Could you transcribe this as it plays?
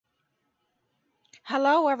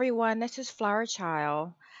Hello, everyone. This is Flower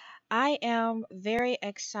Child. I am very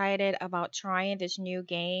excited about trying this new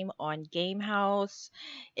game on GameHouse.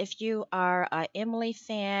 If you are a Emily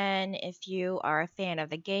fan, if you are a fan of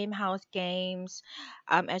the GameHouse games,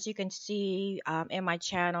 as you can see in my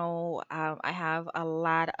channel, I have a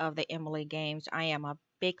lot of the Emily games. I am a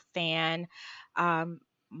big fan. Um,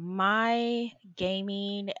 my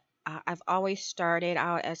gaming, I've always started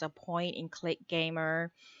out as a point and click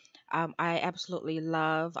gamer. I absolutely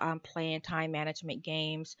love playing time management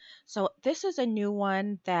games. So this is a new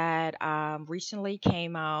one that recently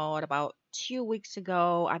came out about 2 weeks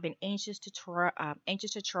ago. I've been anxious to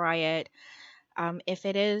try it. If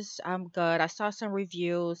it is good, I saw some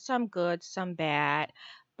reviews, some good, some bad,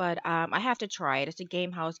 but I have to try it. It's a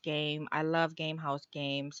Game House game. I love Game House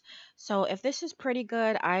games. So if this is pretty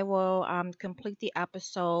good, I will complete the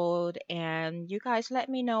episode, and you guys let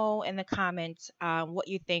me know in the comments what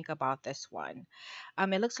you think about this one.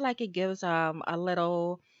 It looks like it gives a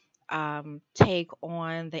little take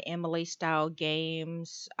on the Emily style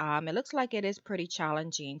games. It looks like it is pretty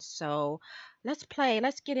challenging. So let's play.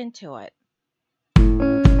 Let's get into it.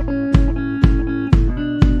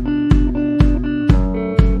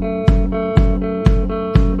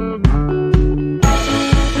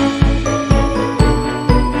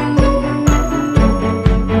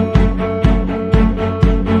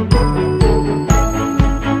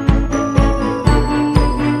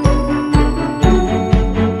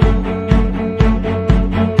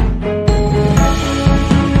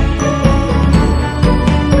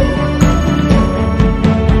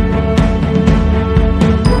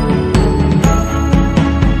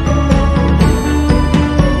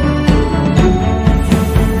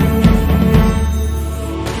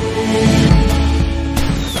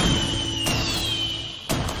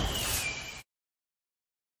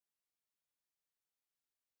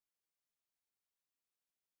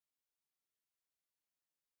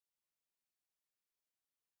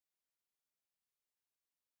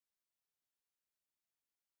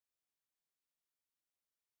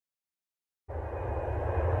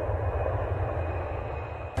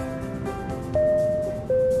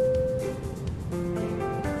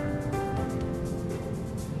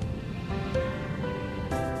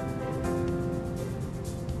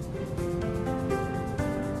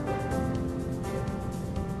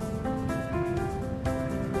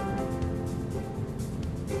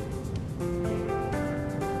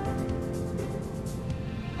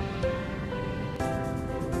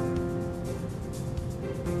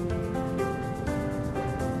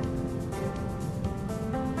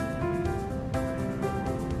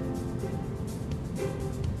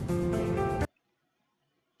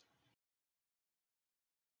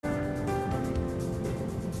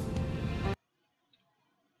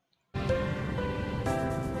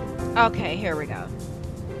 Okay, here we go.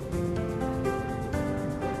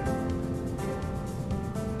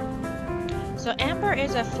 So Amber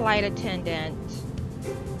is a flight attendant.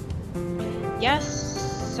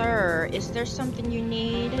 Yes, sir. Is there something you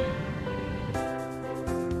need?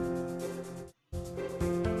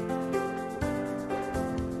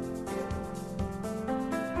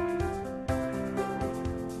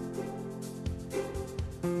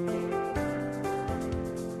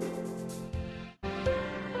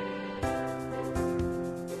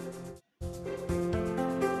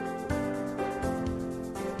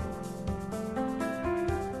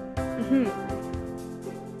 Mhm.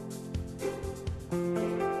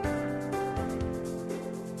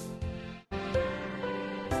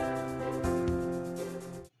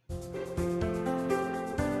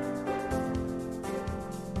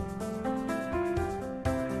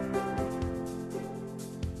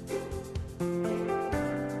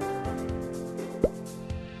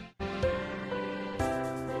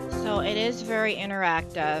 So it is very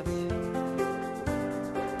interactive.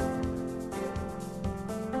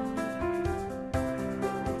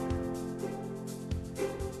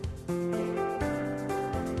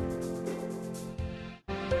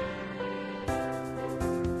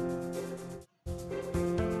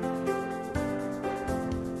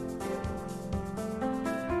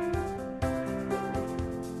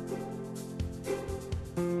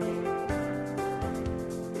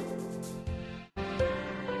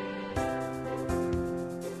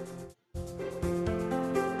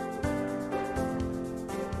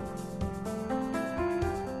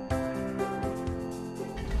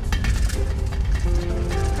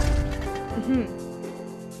 Mhm.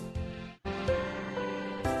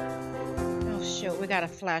 Oh shoot, we got a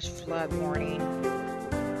flash flood warning.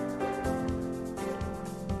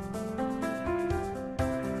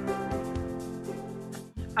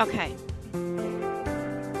 Okay.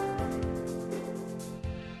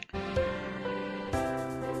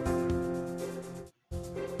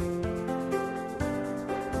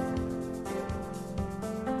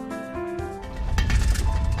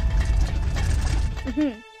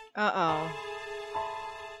 Uh-oh.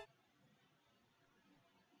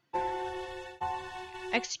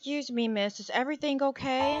 Excuse me, miss. Is everything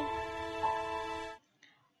okay?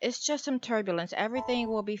 It's just some turbulence. Everything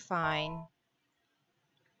will be fine.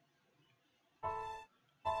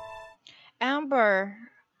 Amber,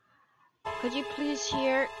 could you please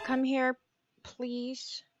come here,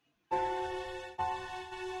 please?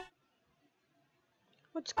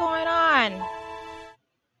 What's going on?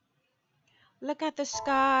 Look at the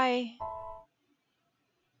sky.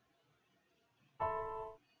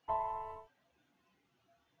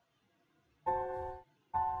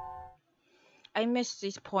 I miss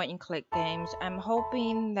these point and click games. I'm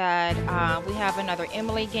hoping that we have another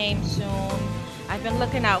Emily game soon. I've been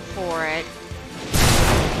looking out for it.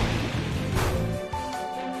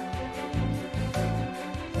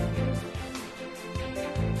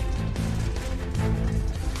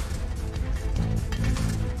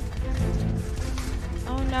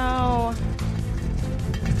 Oh no.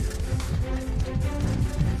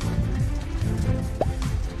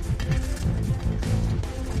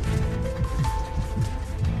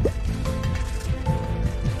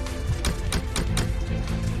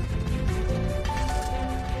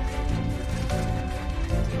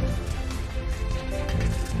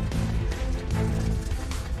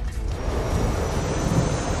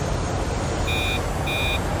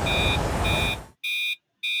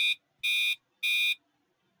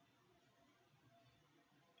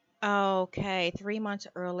 Okay, 3 months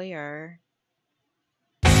earlier.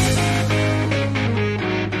 I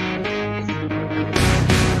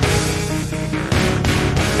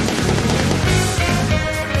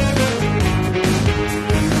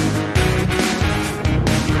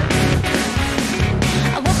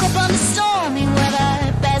woke up on the stormy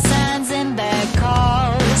weather, bad signs and bad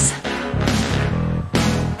calls.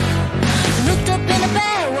 Looked up in the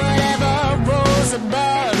bed, whatever rose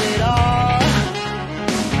above it all.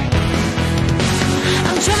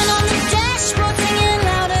 I'm drumming on the dashboard, singing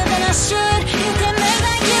louder than I should. You can make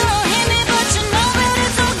like you don't hear me, but you know that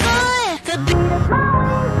it's all good. The beat of my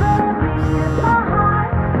wings, the beat of my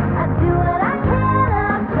heart. I do what I can,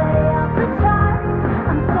 I play off the charts.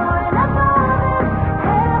 I'm soaring above it,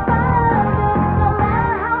 head up out of it. No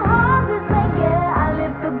matter how hard this may get, I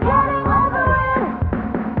live for getting over it.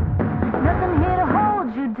 Nothing here to hold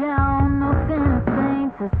you down, no sinners,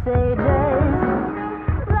 saints or sages.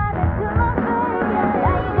 Right into my face,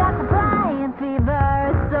 yeah, you got the flying fever,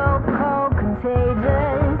 it's so cold,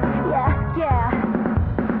 contagious. Yeah, yeah.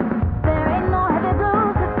 There ain't no heavy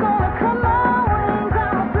blues that's gonna clip my wings.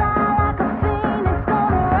 I'ma fly like a phoenix,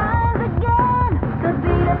 gonna rise again. The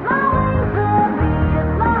beat of my wings, the beat of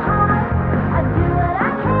my heart. I do what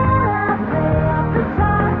I can, I play off the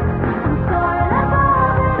charts. I'm soaring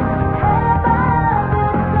above it, head up out of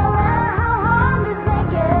it. No matter how hard this may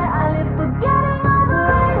get, I live for getting over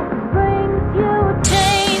it. Brings you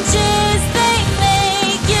changes, they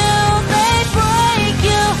make you, they break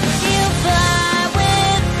you. You fly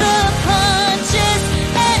with the punches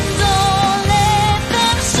and don't let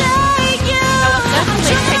them shake you.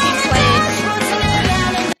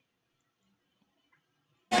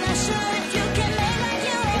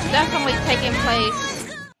 It's definitely taking place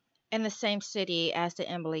in the same city as the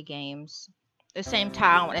Emily games. The same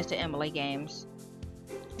town as the Emily games.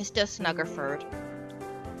 It's still Snuggford.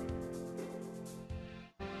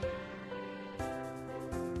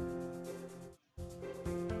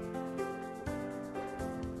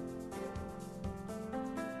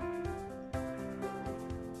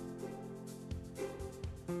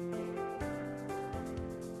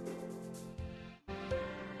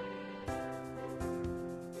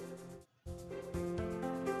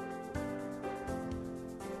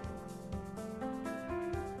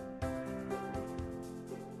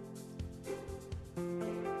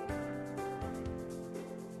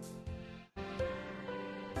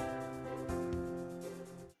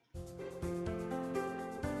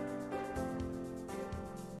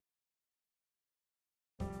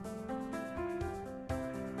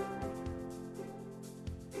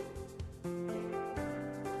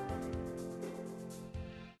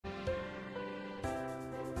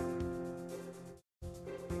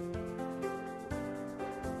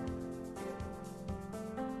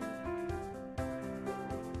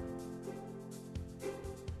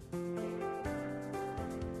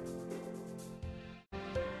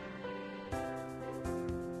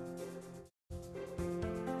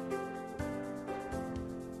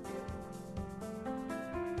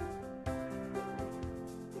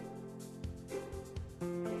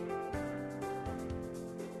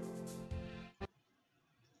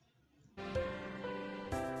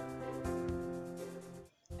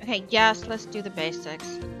 Okay, yes, let's do the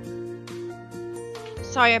basics.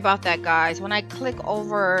 Sorry about that, guys. When I click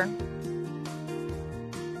over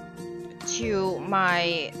to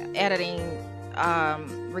my editing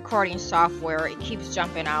recording software, it keeps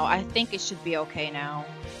jumping out. I think it should be okay now.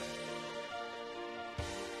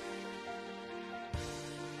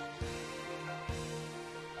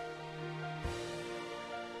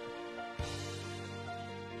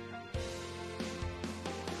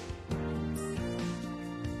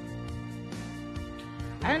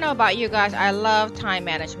 I don't know about you guys. I love time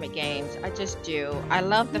management games. I just do. I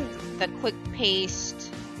love the quick paced,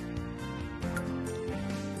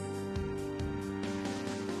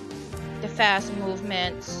 the fast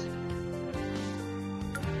movements.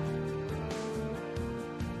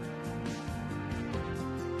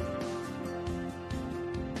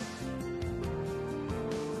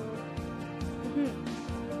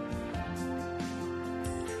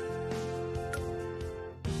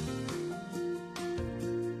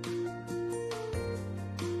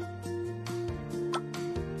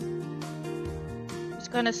 It's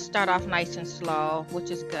gonna start off nice and slow,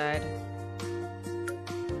 which is good.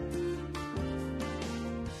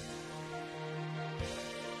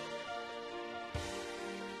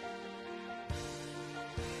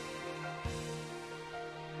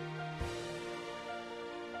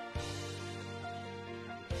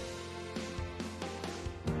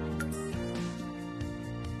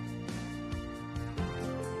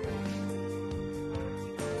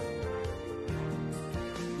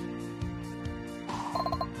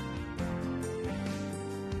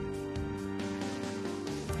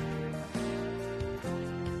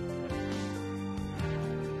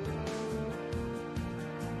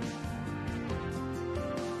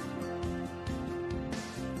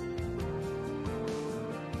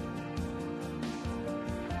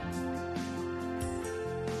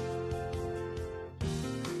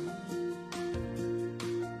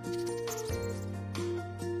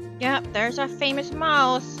 Yep, there's our famous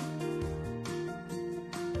mouse.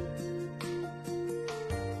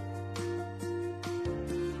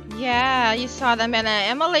 Yeah, you saw them in the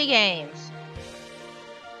Emily games.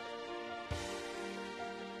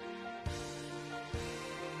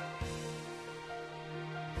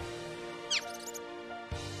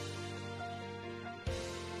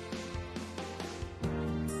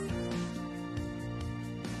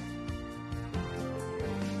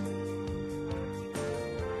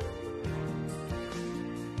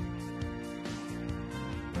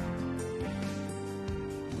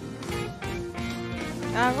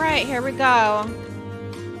 All right, here we go.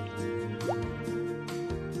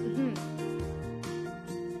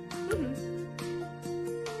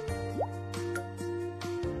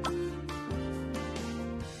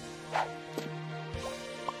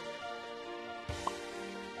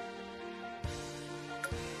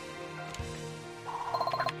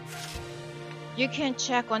 You can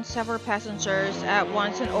check on several passengers at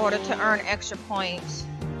once in order to earn extra points.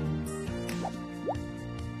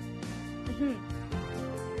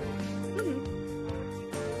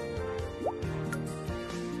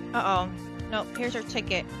 Uh-oh. Nope, here's your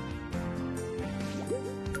ticket.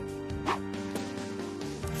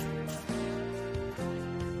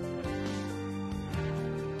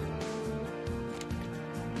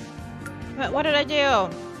 But what did I do?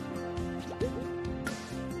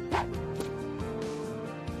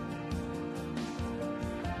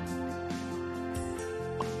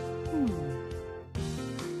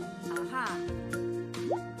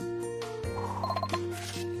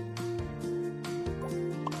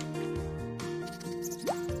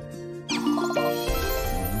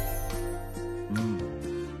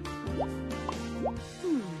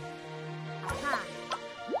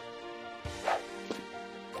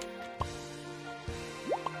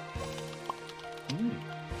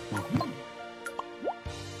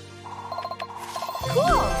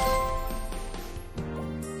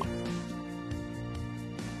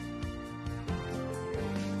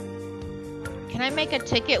 Can I make a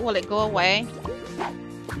ticket? Will it go away?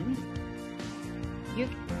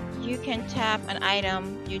 You can tap an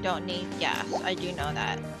item you don't need. Yes, I do know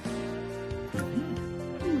that.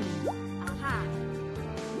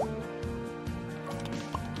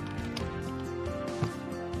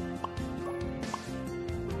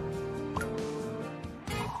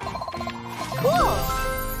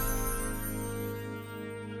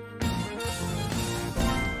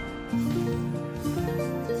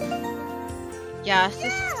 Yes,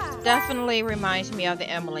 this definitely reminds me of the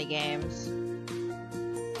Emily games.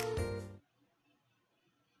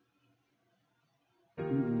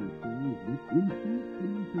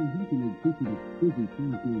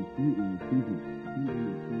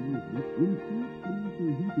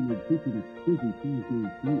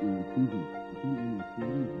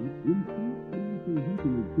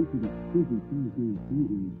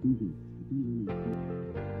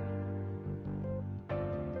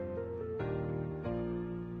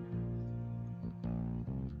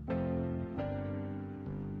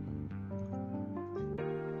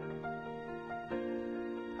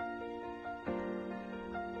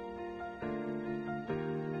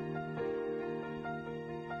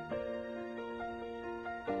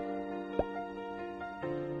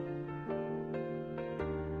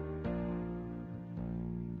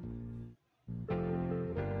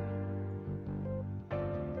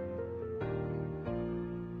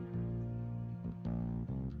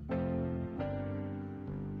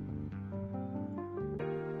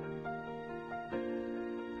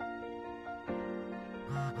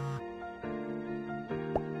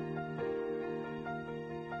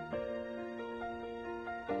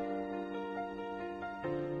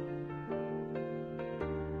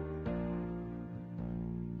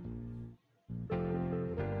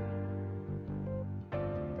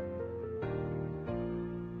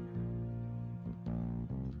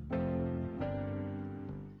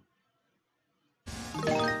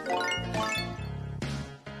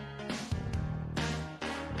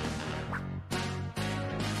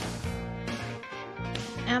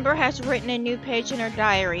 Amber has written a new page in her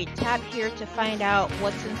diary. Tap here to find out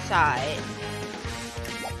what's inside.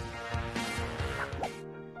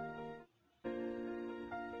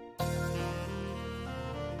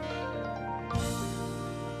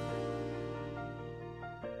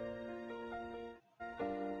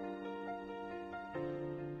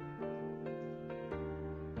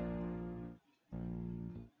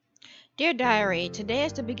 Dear Diary, today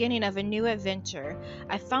is the beginning of a new adventure.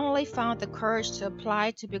 I finally found the courage to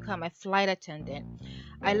apply to become a flight attendant.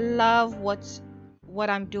 I love what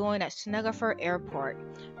I'm doing at Snuggford Airport,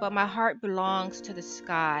 but my heart belongs to the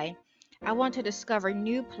sky. I want to discover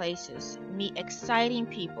new places, meet exciting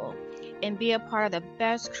people, and be a part of the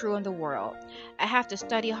best crew in the world. I have to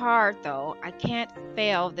study hard though. I can't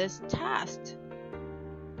fail this test.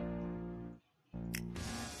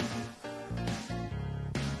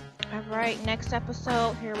 Alright, next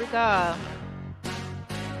episode, here we go.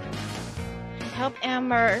 Help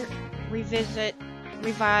Amber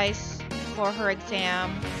revise for her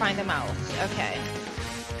exam. Find the mouse. Okay.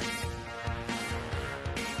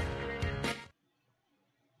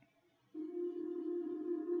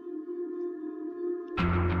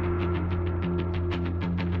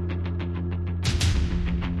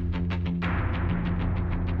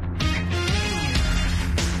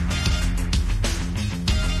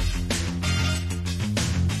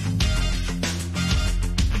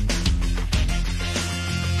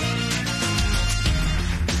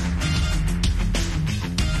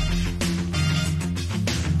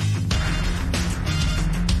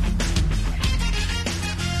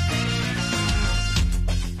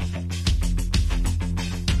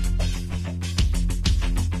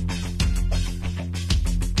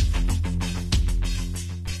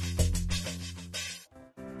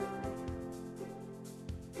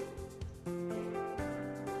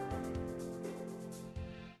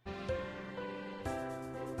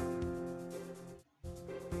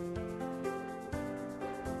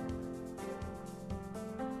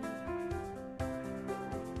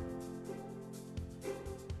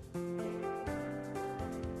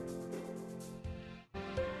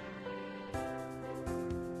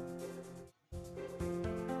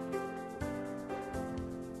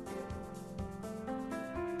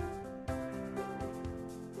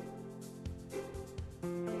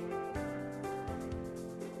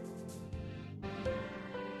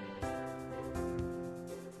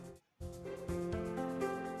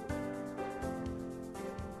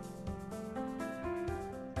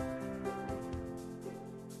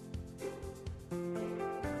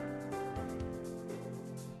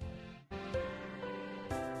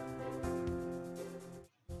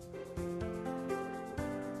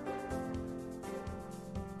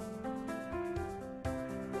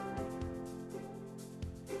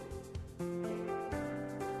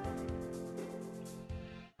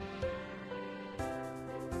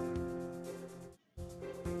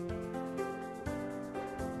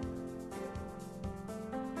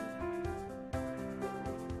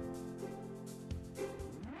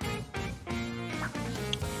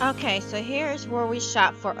 Okay, so here's where we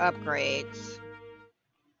shop for upgrades.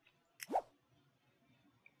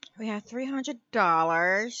 We have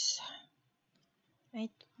 $300. I,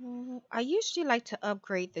 I usually like to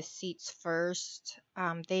upgrade the seats first.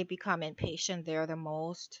 They become impatient there the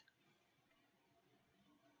most.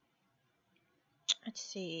 Let's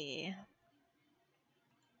see.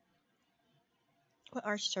 What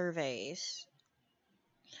are surveys?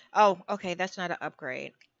 Oh, okay, that's not an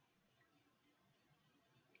upgrade.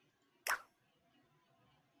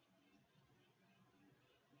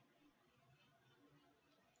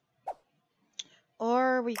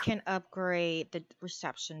 Or we can upgrade the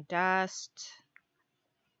reception desk,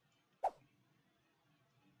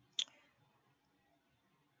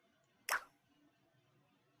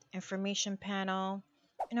 information panel.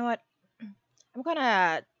 You know what? I'm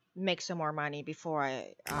gonna make some more money before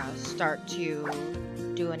I start to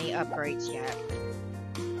do any upgrades yet.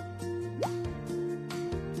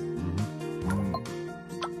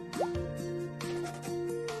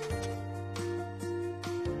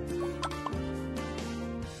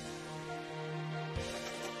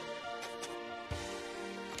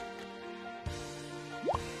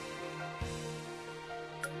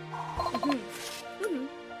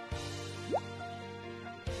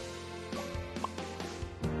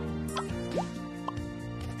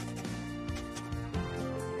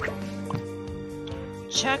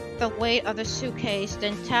 Check the weight of the suitcase,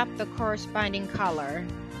 then tap the corresponding color.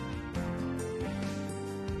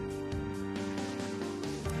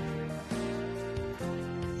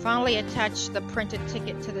 Finally attach the printed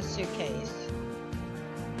ticket to the suitcase.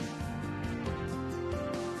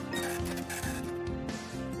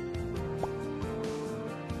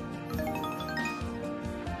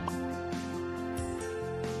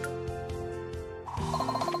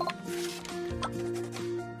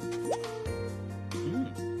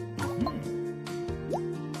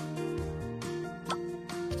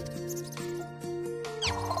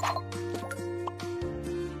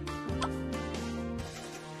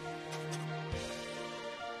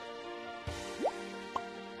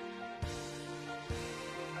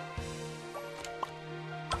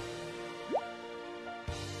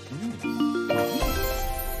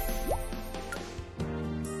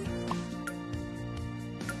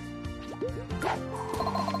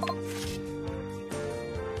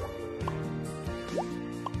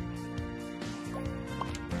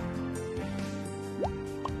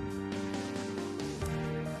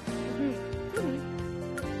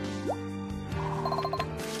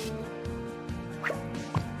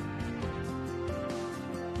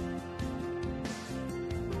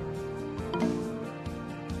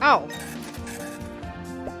 Oh.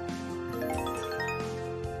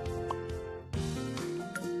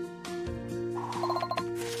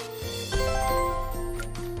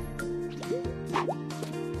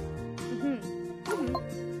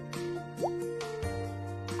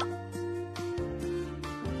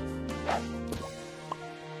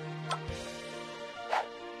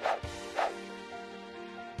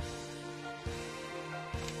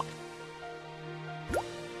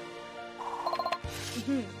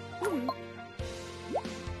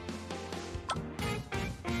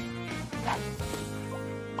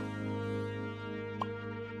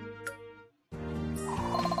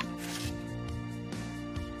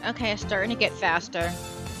 Okay, it's starting to get faster.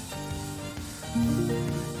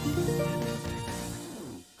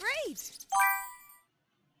 Great!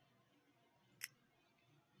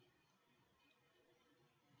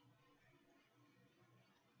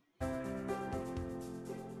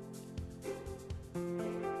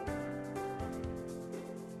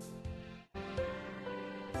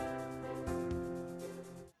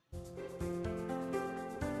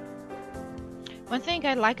 One thing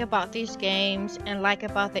I like about these games and like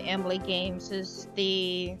about the Emily games is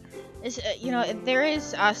there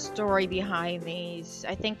is a story behind these.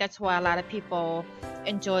 I think that's why a lot of people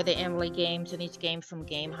enjoy the Emily games and these games from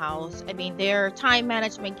GameHouse. I mean, they're time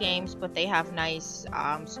management games, but they have a nice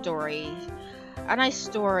story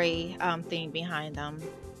theme behind them.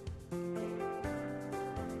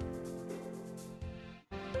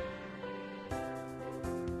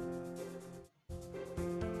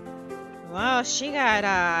 Well, she got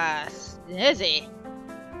snizzy.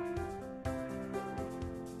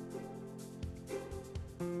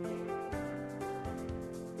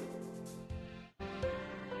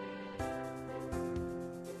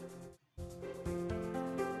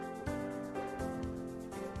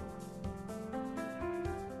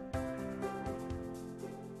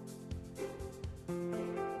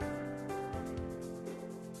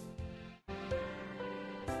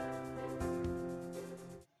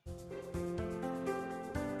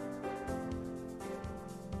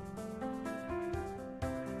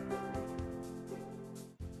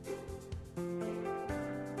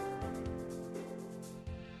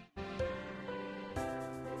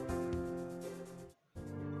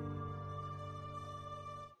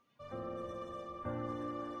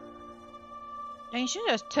 And she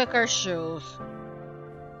just took her shoes.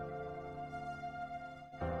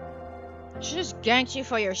 She just ganked you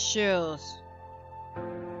for your shoes.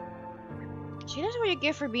 See, that's what you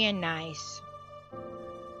get for being nice.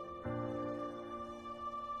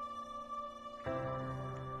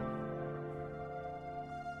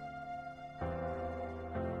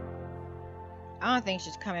 I don't think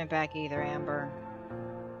she's coming back either, Amber.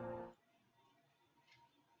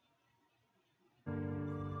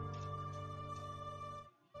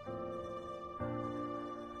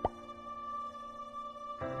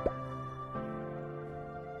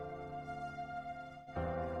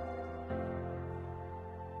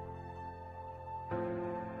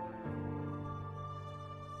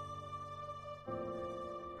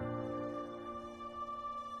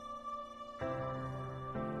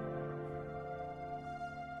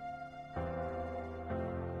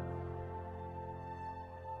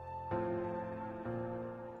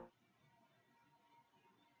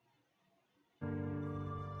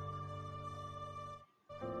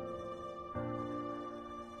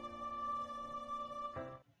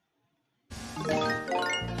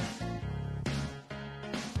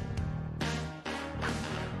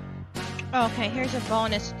 Okay, here's a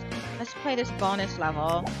bonus. Let's play this bonus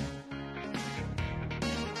level.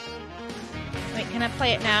 Wait, can I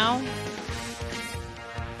play it now?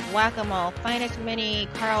 Whack-a-mole. Find as many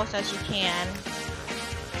Carls as you can.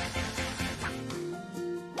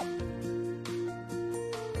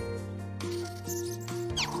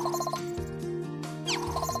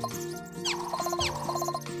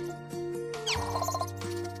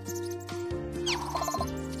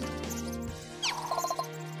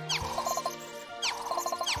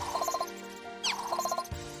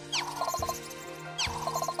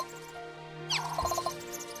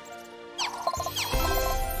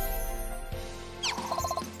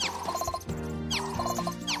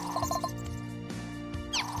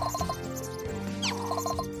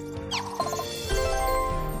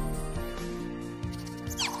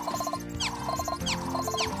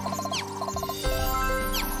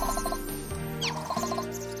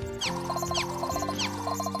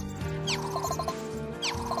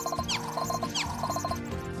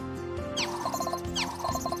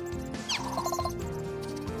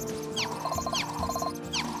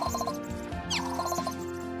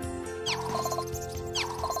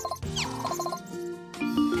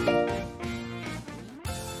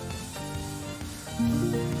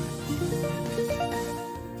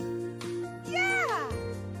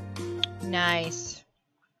 Nice.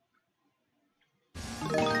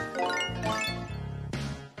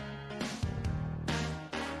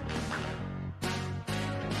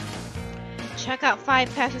 Check out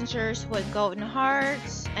 5 passengers with golden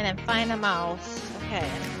hearts and then find a mouse. Okay.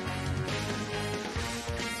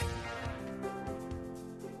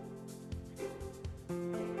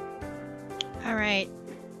 Alright.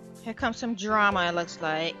 Here comes some drama, it looks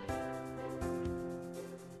like.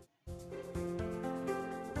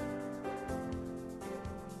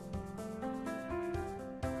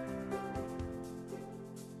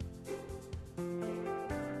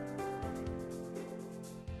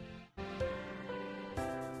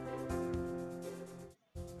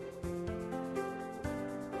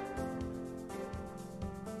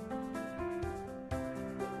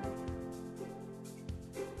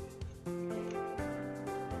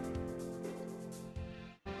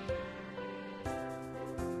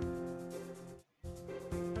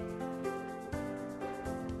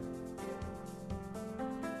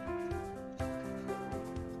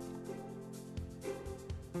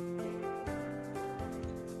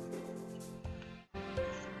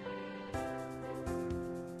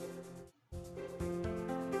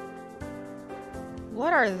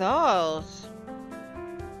 What are those?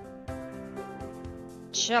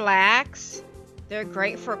 Chillax? They're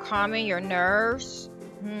great for calming your nerves?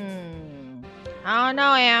 I don't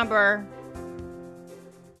know, Amber.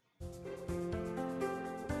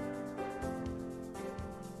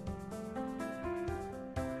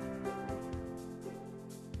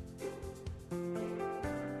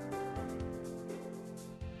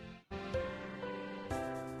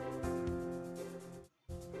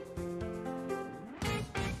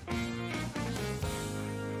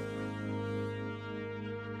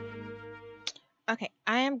 Okay,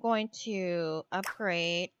 I am going to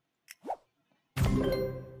upgrade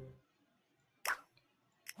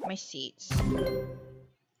my seats.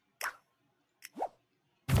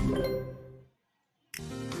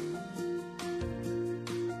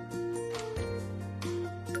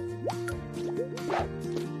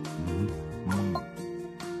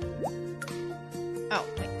 Oh,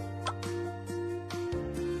 wait.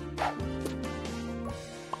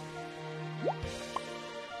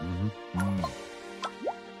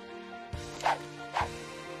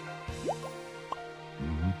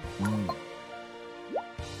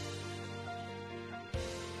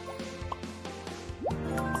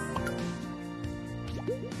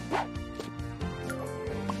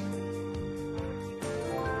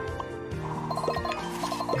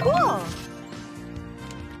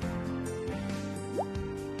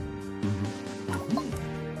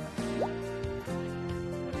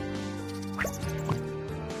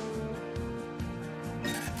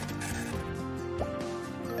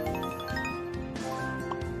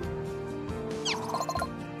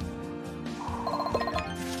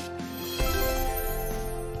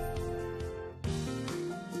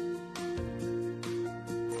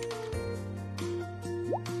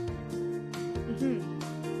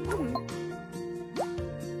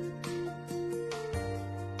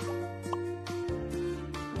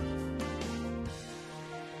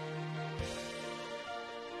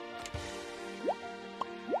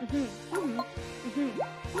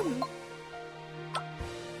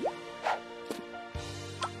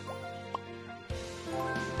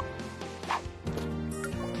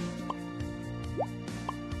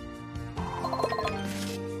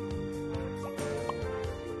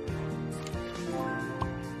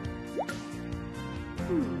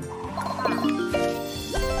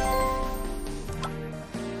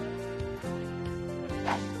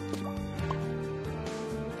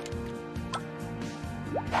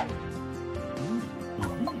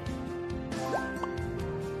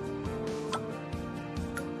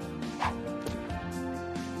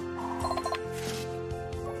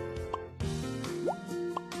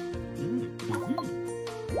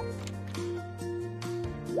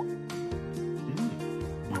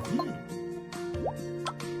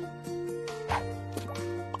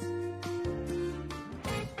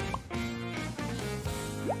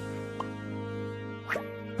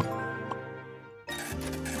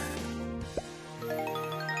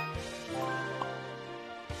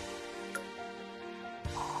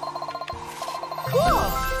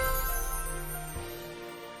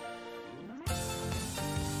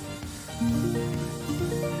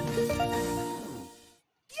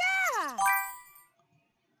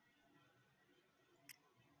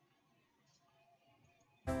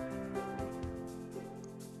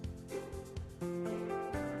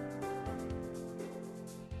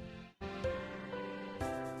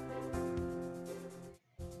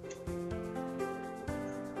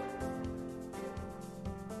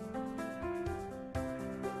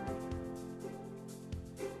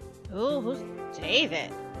 Ooh, who's David?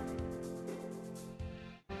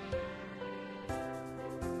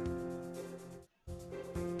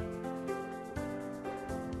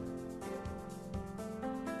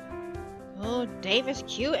 Oh, David's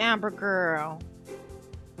cute, Amber girl.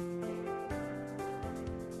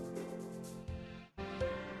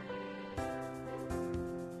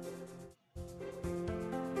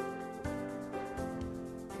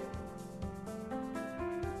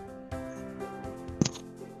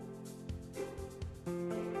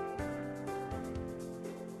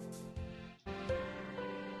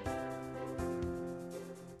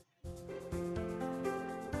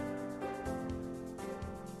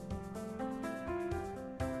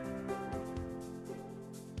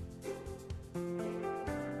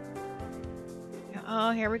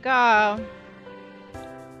 Oh, here we go.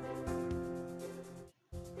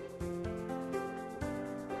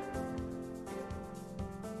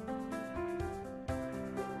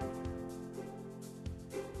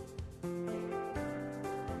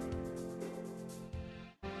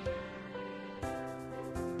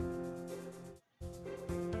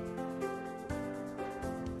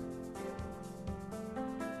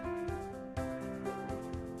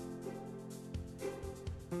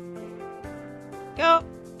 Go,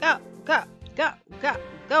 go, go, go, go,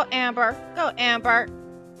 go, Amber. Go, Amber.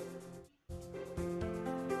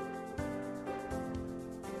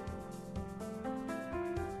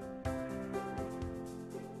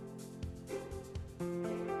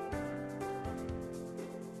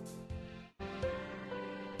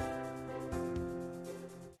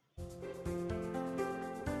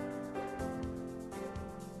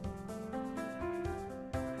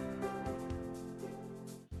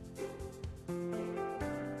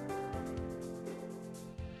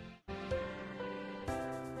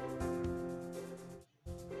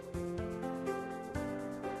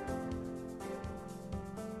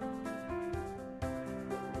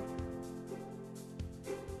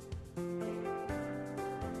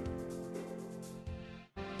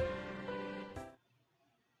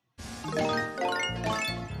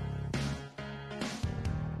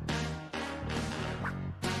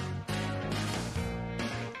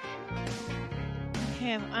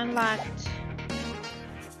 Okay, I've unlocked.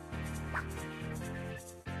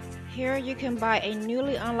 Here you can buy a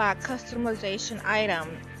newly unlocked customization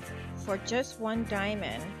item for just 1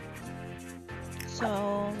 diamond.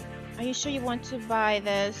 So, are you sure you want to buy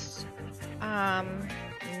this?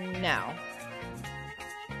 No.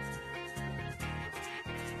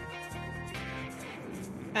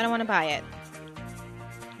 I don't want to buy it.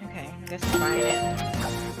 Okay, I guess I'm buying it.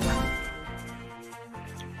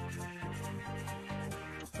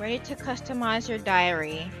 Ready to customize your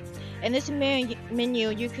diary. In this menu,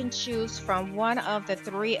 you can choose from one of the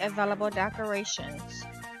 3 available decorations.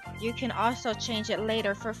 You can also change it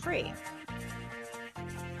later for free.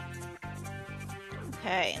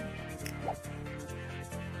 Okay.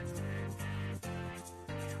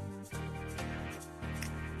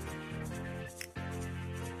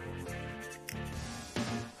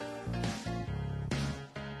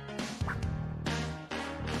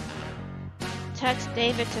 Text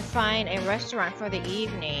David to find a restaurant for the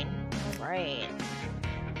evening. All right.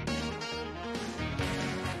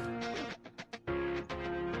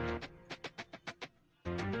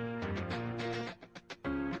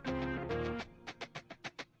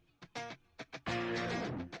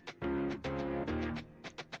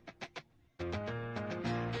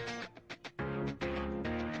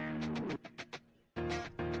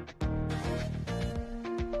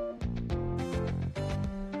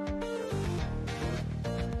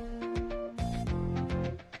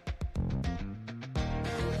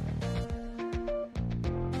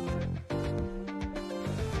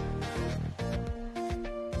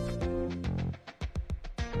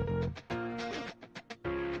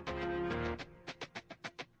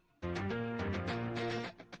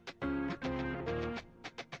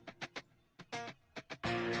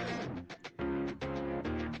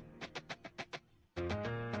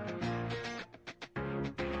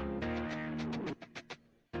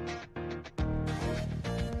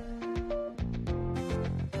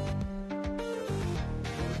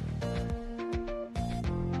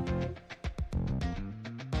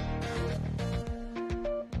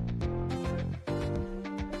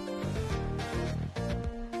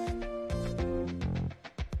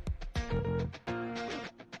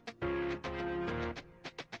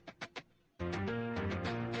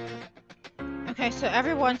 Okay, so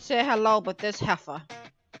everyone said hello, but this heifer.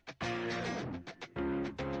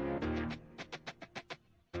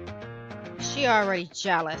 She already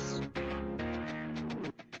jealous.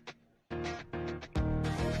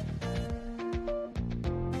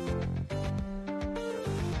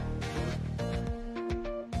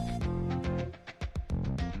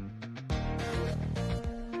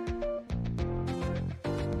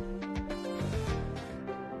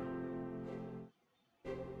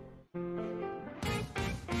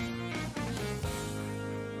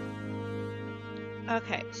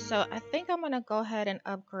 Okay, so I think I'm gonna go ahead and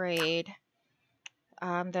upgrade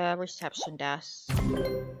the reception desk.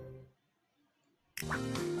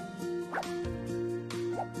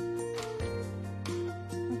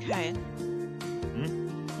 Okay.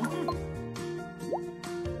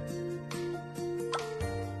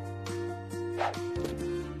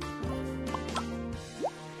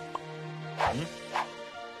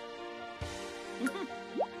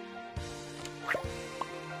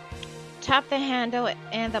 Tap the handle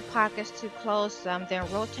and the pockets to close them, then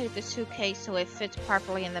rotate the suitcase so it fits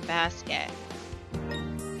properly in the basket.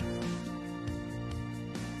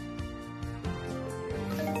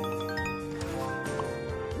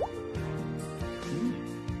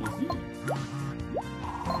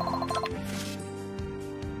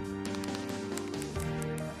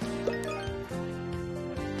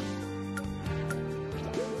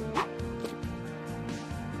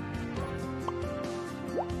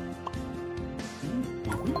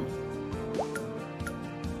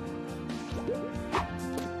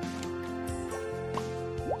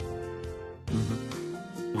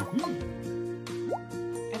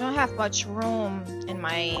 I don't have much room in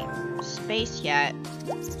my space yet.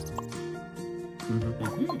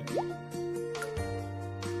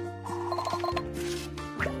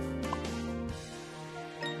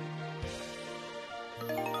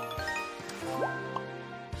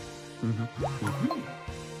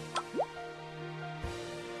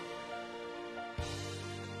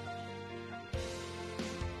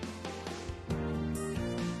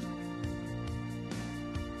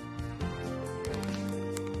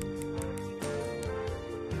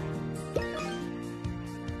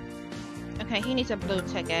 Okay, he needs a blue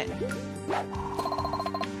ticket.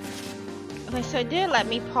 Okay, so it did let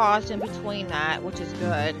me pause in between that, which is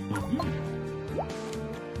good.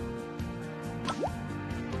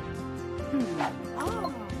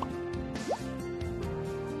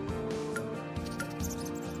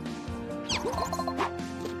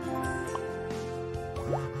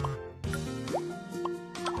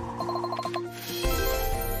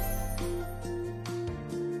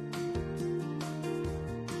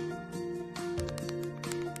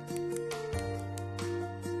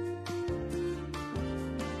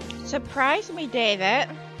 Surprise me, David.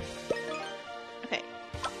 Okay.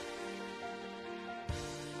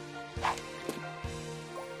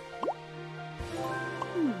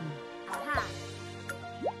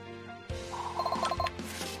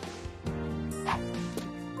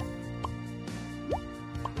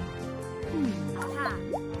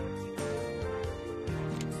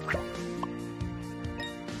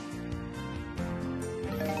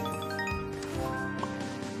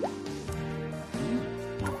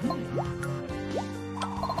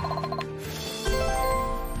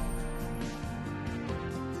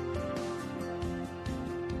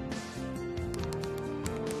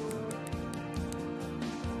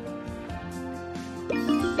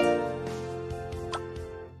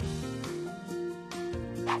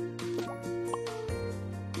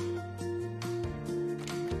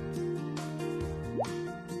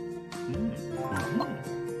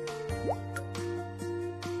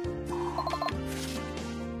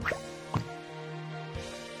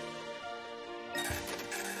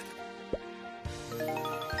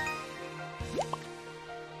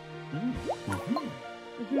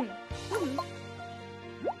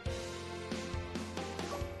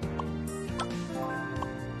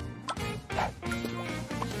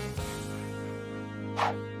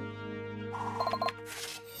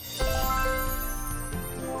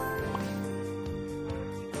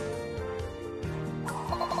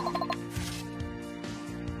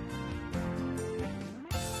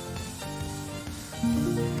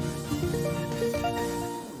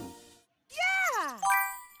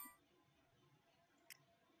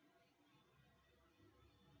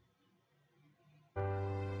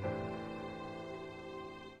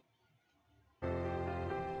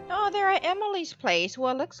 Oh, they're at Emily's place.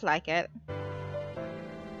 Well, it looks like it.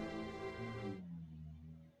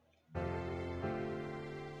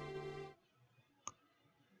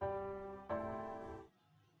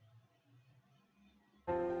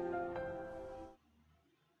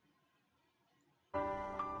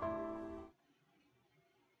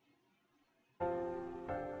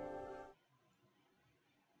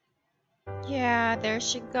 there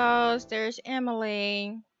she goes. There's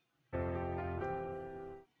Emily.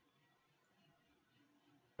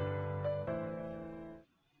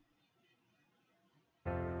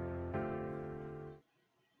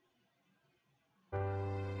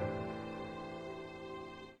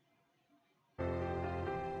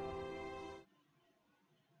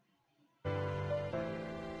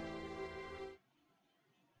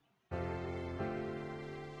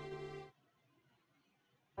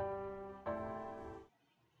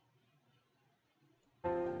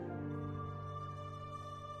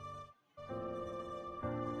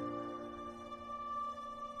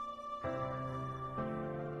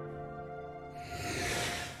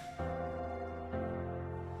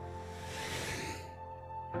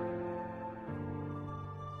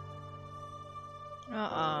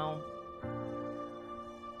 Uh-oh.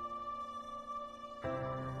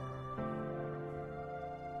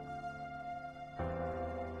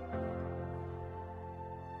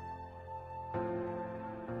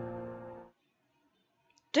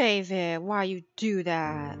 David, why you do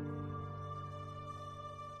that?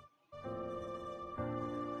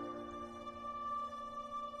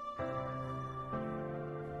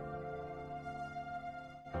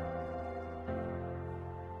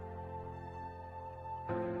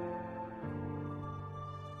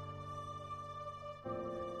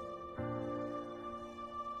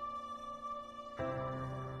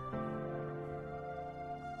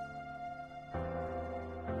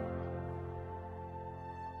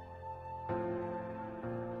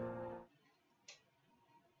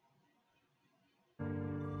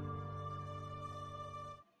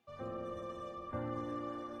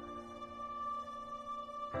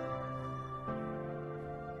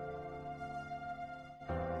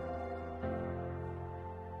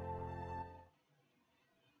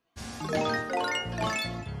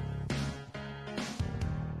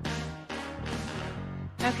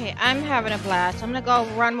 Okay, I'm having a blast. I'm gonna go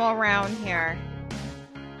run more around here.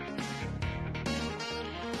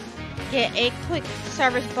 Get a quick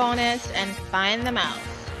service bonus and find the mouse.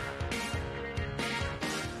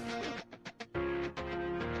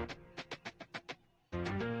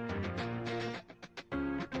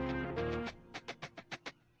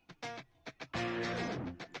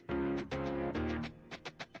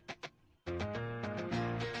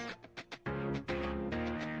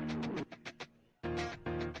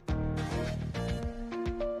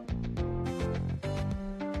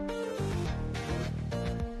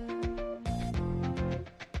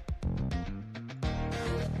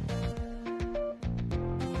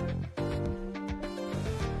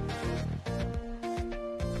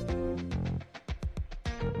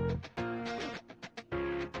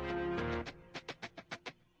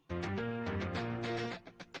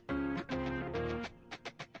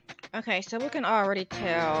 Okay, so we can already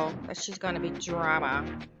tell that she's gonna be drama.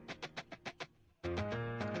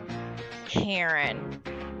 Karen.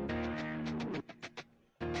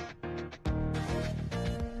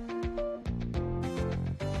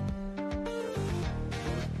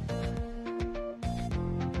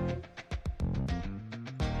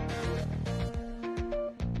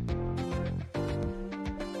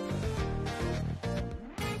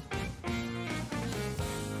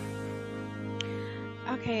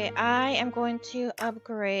 Okay, I am going to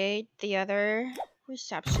upgrade the other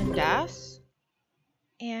reception desk.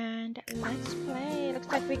 And let's play. Looks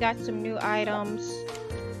like we got some new items.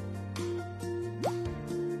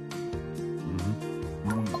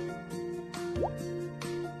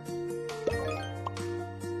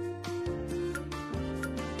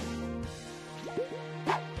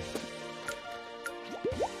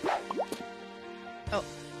 Oh.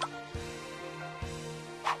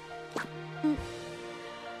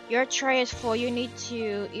 Your tray is full. You need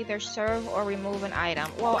to either serve or remove an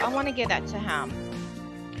item. Well, I want to give that to him.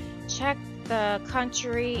 Check the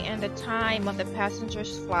country and the time of the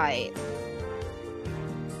passenger's flight.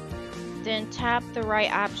 Then tap the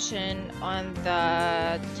right option on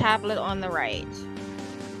the tablet on the right.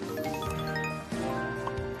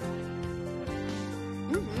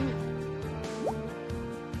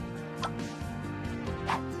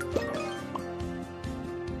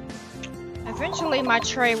 Eventually my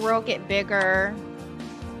tray will get bigger.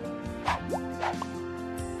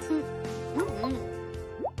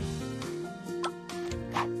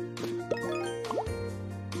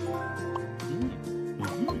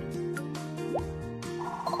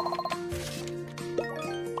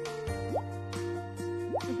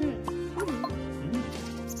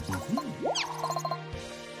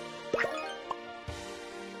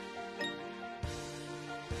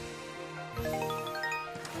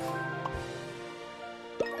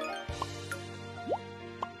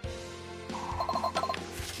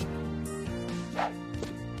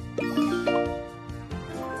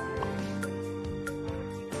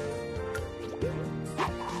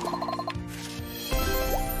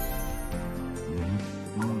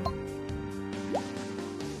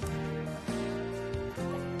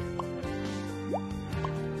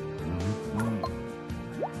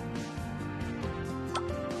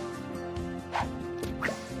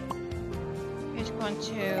 going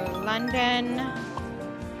to London.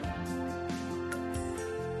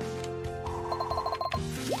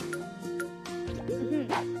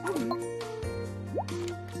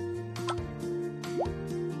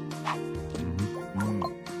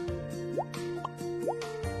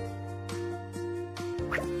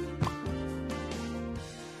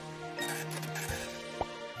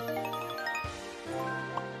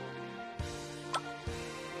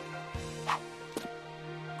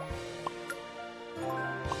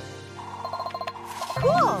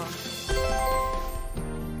 Cool.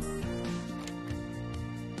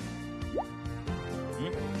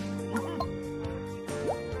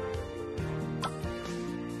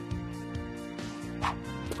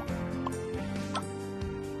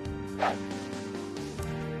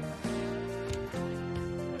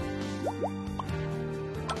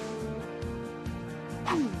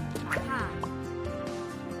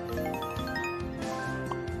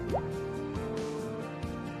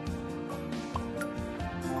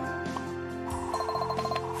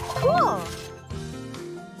 Cool.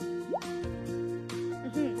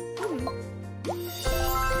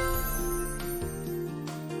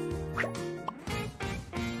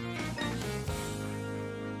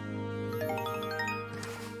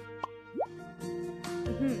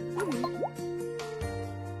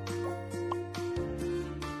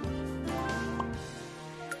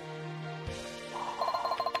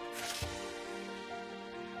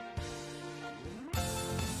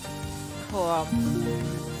 Cool.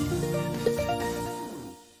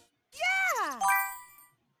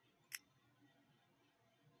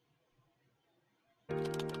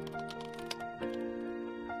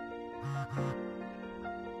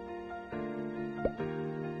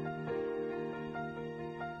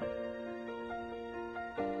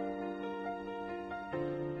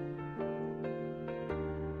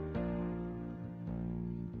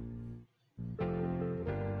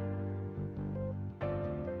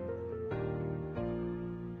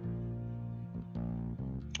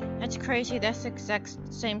 That's crazy. That's the exact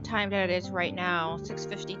same time that it is right now,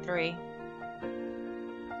 6:53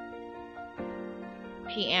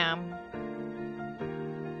 p.m.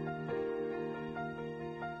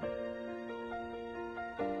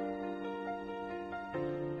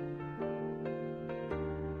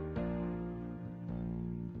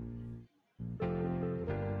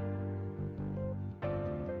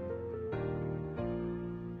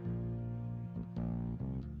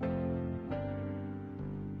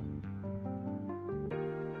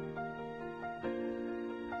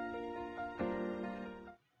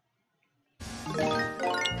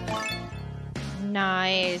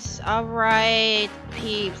 Nice. All right,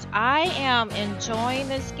 peeps. I am enjoying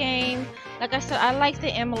this game. Like I said, I like the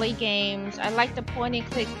Emily games. I like the point and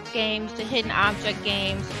click games, the hidden object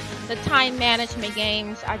games, the time management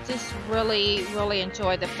games. I just really, really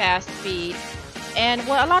enjoy the fast speed. And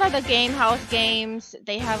well, a lot of the Game House games,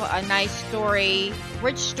 they have a nice story,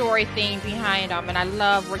 rich story theme behind them, and I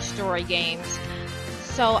love rich story games.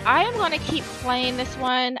 So I am going to keep playing this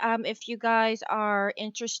one. If you guys are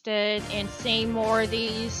interested in seeing more of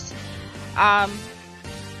these, um,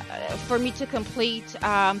 for me to complete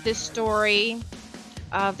this story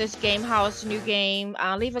of this Game House new game,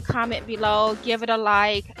 leave a comment below, give it a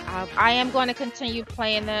like. I am going to continue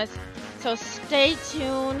playing this. So stay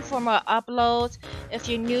tuned for more uploads. If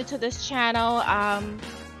you're new to this channel,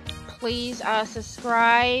 please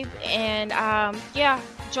subscribe and yeah,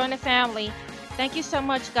 join the family. Thank you so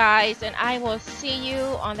much, guys, and I will see you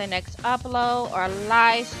on the next upload or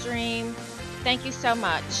live stream. Thank you so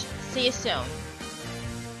much. See you soon.